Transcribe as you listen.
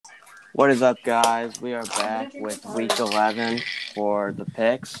What is up, guys? We are back with Week 11 for the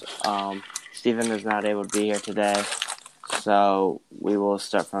picks. Steven is not able to be here today, so we will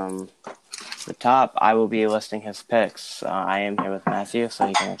start from the top. I will be listing his picks. I am here with Matthew, so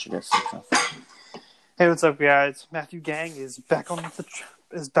he can introduce himself. Hey, what's up, guys? Matthew Gang is back on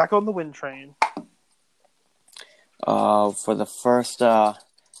the win train. For the first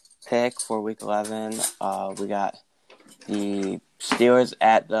pick for Week 11, we got the Steelers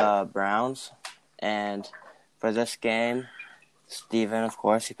at the Browns, and for this game, Steven, of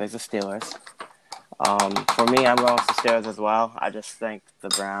course, he picks the Steelers. For me, I'm going with the Steelers as well. I just think the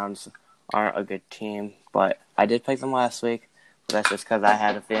Browns aren't a good team, but I did pick them last week. But that's just because I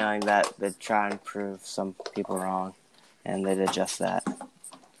had a feeling that they'd try and prove some people wrong, and they did just that.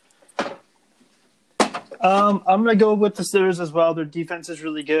 I'm going to go with the Steelers as well. Their defense is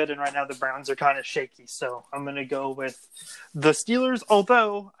really good, and right now the Browns are kind of shaky. So I'm going to go with the Steelers,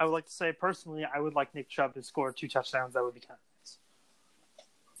 although I would like to say personally I would like Nick Chubb to score 2 touchdowns. That would be kind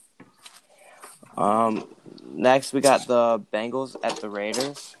of nice. Next, we got the Bengals at the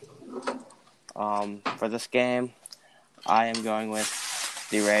Raiders. For this game, I am going with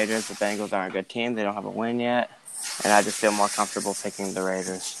the Raiders. The Bengals aren't a good team. They don't have a win yet, and I just feel more comfortable picking the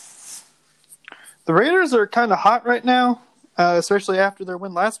Raiders. The Raiders are kind of hot right now, especially after their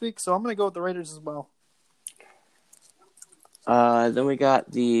win last week, so I'm going to go with the Raiders as well. Then we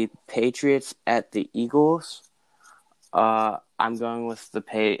got the Patriots at the Eagles. I'm going with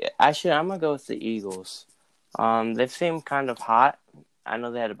Actually, I'm going to go with the Eagles. They've seemed kind of hot. I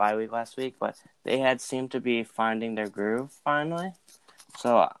know they had a bye week last week, but they had seemed to be finding their groove finally.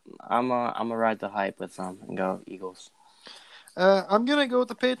 So I'm gonna ride the hype with them and go Eagles. I'm going to go with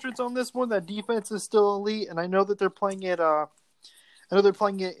the Patriots on this one. That defense is still elite, and I know that they're playing it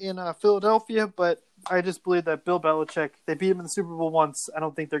in Philadelphia, but I just believe that Bill Belichick, they beat him in the Super Bowl once. I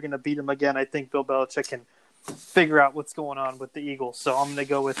don't think they're going to beat him again. I think Bill Belichick can figure out what's going on with the Eagles, so I'm going to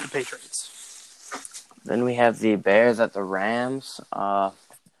go with the Patriots. Then we have the Bears at the Rams.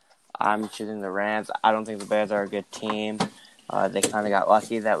 I'm choosing the Rams. I don't think the Bears are a good team. They kind of got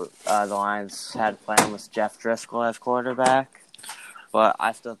lucky that the Lions had playing with Jeff Driscoll as quarterback. But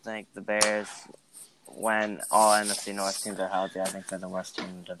I still think the Bears, when all NFC North teams are healthy, I think they're the worst team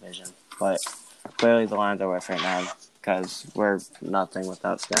in the division. But clearly the Lions are worse right now because we're nothing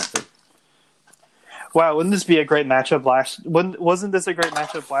without Stafford. Wow, wouldn't this be a great matchup wasn't this a great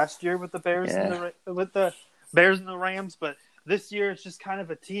matchup last year with the Bears and the Bears and the Rams? But this year it's just kind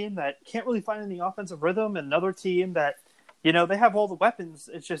of a team that can't really find any offensive rhythm, and another team that, you know, they have all the weapons.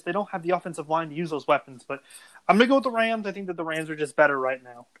 It's just they don't have the offensive line to use those weapons. But I'm going to go with the Rams. I think that the Rams are just better right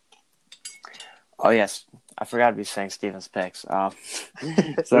now. Oh, yes. I forgot to be saying Steven's picks.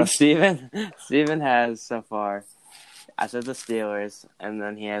 So Steven has so far, I said the Steelers, and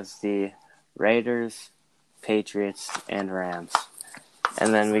then he has the Raiders, Patriots, and Rams.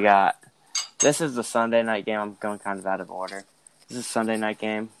 And then we got, this is the Sunday night game. I'm going kind of out of order. This is a Sunday night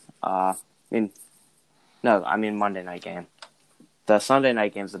game. Monday night game. The Sunday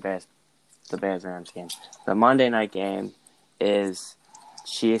night game is the Bears-Rams game. The Monday night game is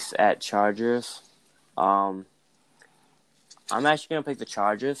Chiefs at Chargers. I'm actually going to pick the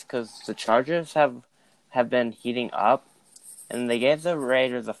Chargers because the Chargers have been heating up, and they gave the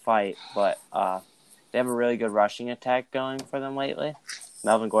Raiders a fight, but they have a really good rushing attack going for them lately.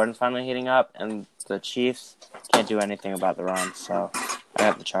 Melvin Gordon's finally heating up, and the Chiefs can't do anything about the run, so I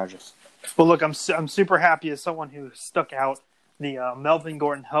got the Chargers. Well, look, I'm super happy as someone who stuck out the Melvin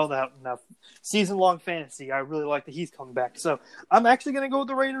Gordon held out in a season-long fantasy. I really like that he's coming back. So I'm actually going to go with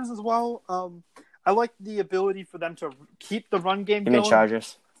the Raiders as well. I like the ability for them to keep the run game going. You mean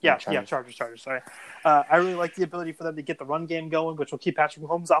Chargers? Yeah, Chargers. Sorry. I really like the ability for them to get the run game going, which will keep Patrick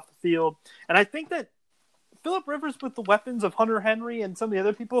Mahomes off the field. And I think that Phillip Rivers, with the weapons of Hunter Henry and some of the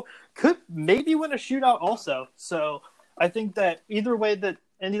other people, could maybe win a shootout also. So I think that either way that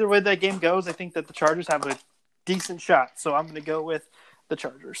game goes, I think that the Chargers have a decent shot. So I'm going to go with the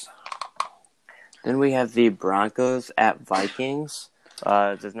Chargers. Then we have the Broncos at Vikings.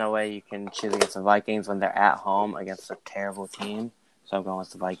 There's no way you can choose against the Vikings when they're at home against a terrible team. So I'm going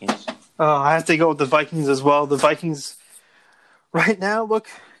with the Vikings. I have to go with the Vikings as well. The Vikings right now look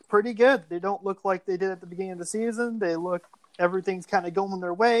pretty good. They don't look like they did at the beginning of the season. Everything's kind of going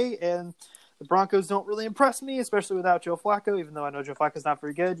their way, and the Broncos don't really impress me, especially without Joe Flacco, even though I know Joe Flacco's not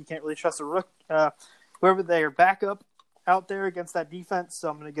very good. You can't really trust whoever their backup out there against that defense, so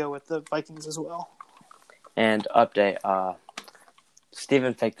I'm going to go with the Vikings as well. And update,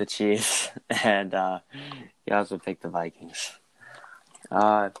 Steven picked the Chiefs, and he also picked the Vikings.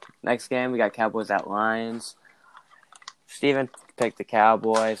 Next game, we got Cowboys at Lions. Steven picked the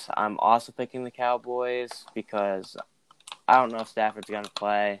Cowboys. I'm also picking the Cowboys because I don't know if Stafford's going to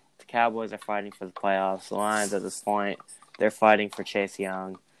play. The Cowboys are fighting for the playoffs. The Lions, at this point, they're fighting for Chase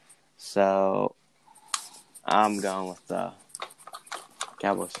Young. So I'm going with the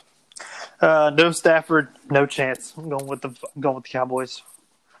Cowboys. No Stafford, no chance. I'm going with the Cowboys.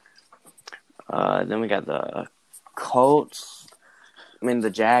 Then we got the Colts.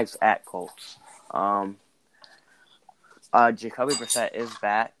 The Jags at Colts. Jacoby Brissett is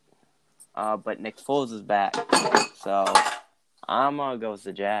back, but Nick Foles is back. So I'm going to go with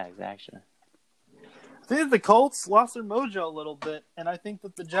the Jags, actually. I think that the Colts lost their mojo a little bit, and I think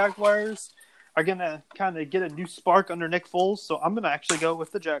that the Jaguars are going to kind of get a new spark under Nick Foles, so I'm going to actually go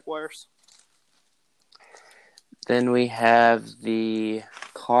with the Jaguars. Then we have the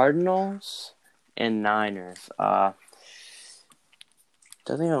Cardinals and Niners. It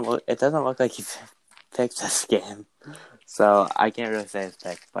doesn't look like he picked this game, so I can't really say his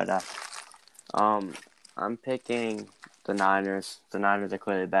pick. But I'm picking the Niners. The Niners are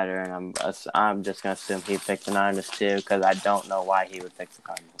clearly better, and I'm just gonna assume he picked the Niners too because I don't know why he would pick the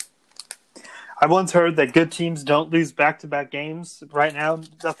Cardinals. I once heard that good teams don't lose back-to-back games. Right now,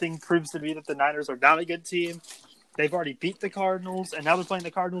 nothing proves to me that the Niners are not a good team. They've already beat the Cardinals, and now they're playing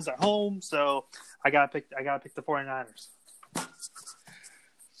the Cardinals at home. So I gotta pick the 49ers.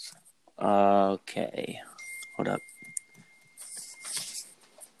 Okay, hold up.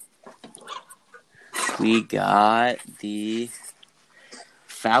 We got the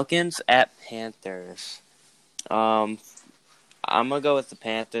Falcons at Panthers. I'm gonna go with the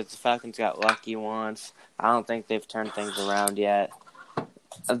Panthers. The Falcons got lucky once. I don't think they've turned things around yet.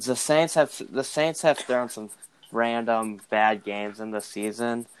 The Saints have thrown some random bad games in the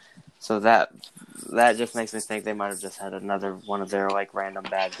season, so that just makes me think they might have just had another one of their random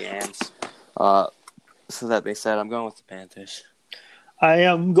bad games. So that being said, I'm going with the Panthers. I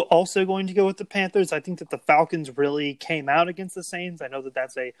am also going to go with the Panthers. I think that the Falcons really came out against the Saints. I know that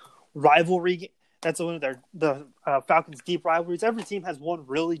that's a rivalry. That's one of the Falcons' deep rivalries. Every team has one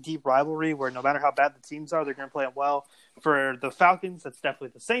really deep rivalry where no matter how bad the teams are, they're going to play them well. For the Falcons, that's definitely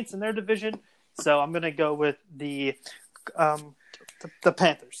the Saints in their division. So I'm going to go with the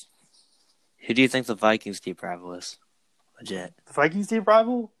Panthers. Who do you think the Vikings' deep rival is? Legit. The Vikings' deep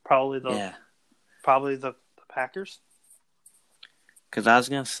rival? Probably the Packers. Because I was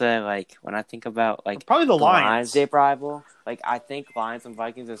going to say, when I think about, probably the Lions deep rival, I think Lions and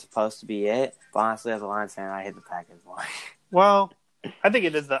Vikings are supposed to be it. But honestly, as a Lions fan, I hate the Packers more. Well, I think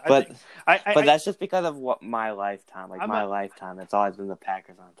it is that. But that's just because of my lifetime. Lifetime, it's always been the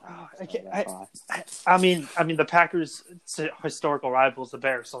Packers on top. I mean, the Packers' historical rivals, the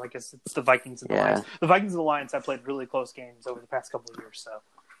Bears. So I guess it's the Vikings and the Lions. The Vikings and the Lions have played really close games over the past couple of years. So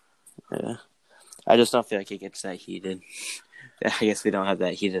yeah, I just don't feel like it gets that heated. I guess we don't have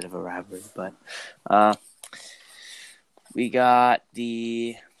that heated of a rivalry, but we got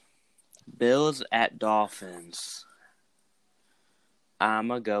the Bills at Dolphins. I'm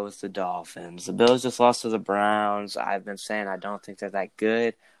going to go with the Dolphins. The Bills just lost to the Browns. I've been saying I don't think they're that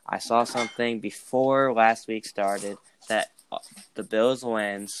good. I saw something before last week started that the Bills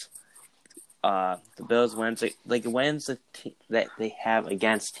wins. That they have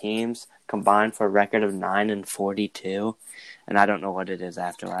against teams combined for a record of 9-42, and I don't know what it is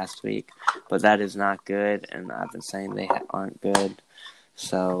after last week, but that is not good, and I've been saying they aren't good,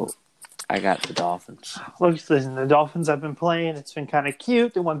 so I got the Dolphins. Look, listen, the Dolphins have been playing. It's been kind of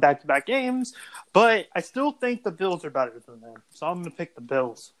cute. They won back-to-back games, but I still think the Bills are better than them, so I'm going to pick the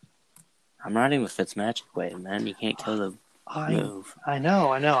Bills. I'm riding with Fitzmagic way, man. You can't kill the move. I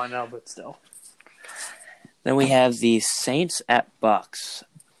know, but still. Then we have the Saints at Bucks.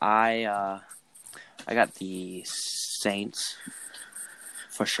 I got the Saints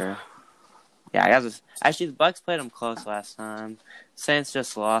for sure. Yeah, I got this. Actually, the Bucks played them close last time. Saints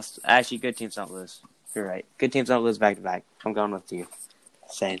just lost. Actually, good teams don't lose. You're right. Good teams don't lose back to back. I'm going with you,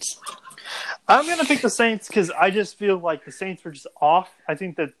 Saints. I'm gonna pick the Saints because I just feel like the Saints were just off. I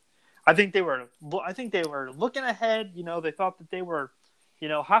think they were looking ahead. They thought that they were,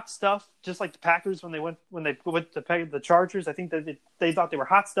 hot stuff. Just like the Packers when they went to peg the Chargers. I think that they thought they were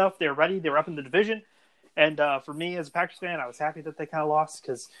hot stuff. They were ready. They were up in the division. And for me as a Packers fan, I was happy that they kind of lost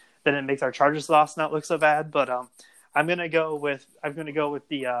because then it makes our Chargers loss not look so bad. But I'm gonna go with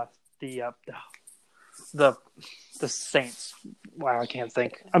the Saints. Wow, I can't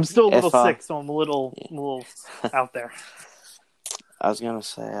think. I'm still a little sick, so I'm a little out there. I was gonna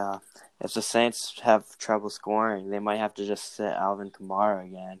say, if the Saints have trouble scoring, they might have to just sit Alvin Kamara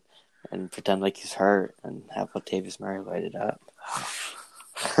again and pretend like he's hurt and have Latavius Murray light it up.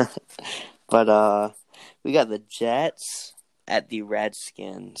 But we got the Jets at the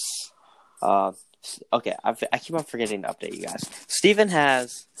Redskins. Okay, I keep on forgetting to update you guys. Steven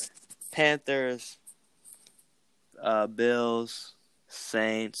has Panthers, Bills,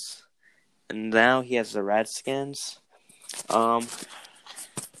 Saints, and now he has the Redskins. I'm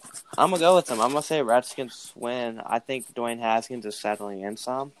gonna go with him. I'm gonna say Redskins win. I think Dwayne Haskins is settling in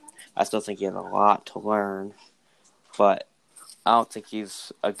some. I still think he has a lot to learn, but I don't think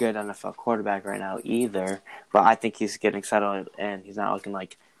he's a good NFL quarterback right now either. But I think he's getting settled in. He's not looking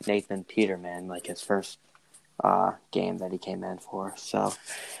like Nathan Peterman, like his first game that he came in for. So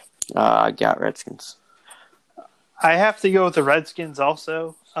I got Redskins. I have to go with the Redskins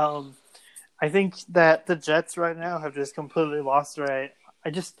also. I think that the Jets right now have just completely lost their.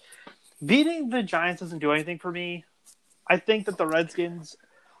 Beating the Giants doesn't do anything for me. I think that the Redskins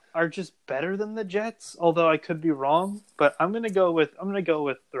are just better than the Jets, although I could be wrong. But I'm gonna go with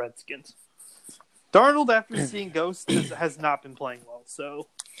the Redskins. Darnold, after seeing ghosts, has not been playing well. So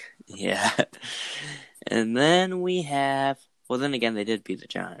yeah, and then we have. Well, then again, they did beat the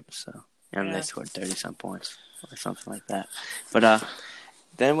Giants, and they scored 30-some points or something like that. But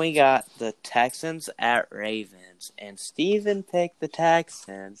then we got the Texans at Ravens, and Steven picked the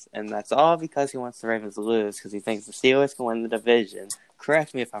Texans, and that's all because he wants the Ravens to lose because he thinks the Steelers can win the division.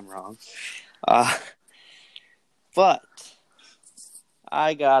 Correct me if I'm wrong. But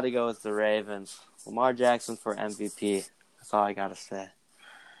I got to go with the Ravens. Lamar Jackson for MVP. That's all I got to say.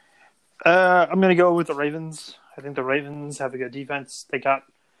 I'm going to go with the Ravens. I think the Ravens have a good defense. They got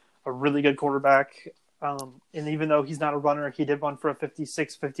a really good quarterback. And even though he's not a runner, he did run for a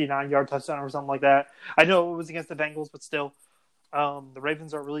 56, 59-yard touchdown or something like that. I know it was against the Bengals, but still. The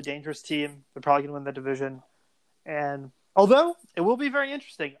Ravens are a really dangerous team. They're probably going to win the division. And although it will be very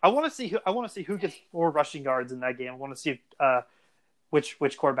interesting, I want to see who gets more rushing yards in that game. I want to see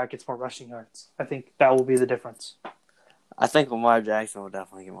which quarterback gets more rushing yards. I think that will be the difference. I think Lamar Jackson will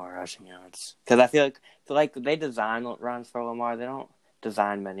definitely get more rushing yards because I feel like they design runs for Lamar. They don't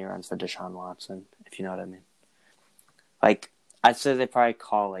design many runs for Deshaun Watson, if you know what I mean. Like I'd say they probably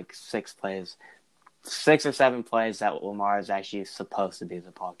call like 6 or 7 plays that Lamar is actually supposed to be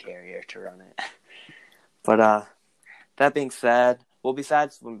the ball carrier to run it. But that being said, well,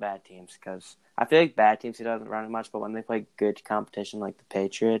 besides when bad teams, because I feel like bad teams he doesn't run it much, but when they play good competition like the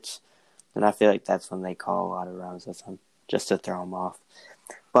Patriots, then I feel like that's when they call a lot of runs with him just to throw him off.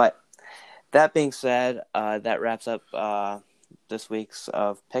 But that being said, that wraps up this week's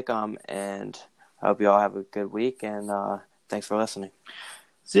of Pickem, and I hope you all have a good week, and thanks for listening.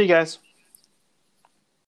 See you guys.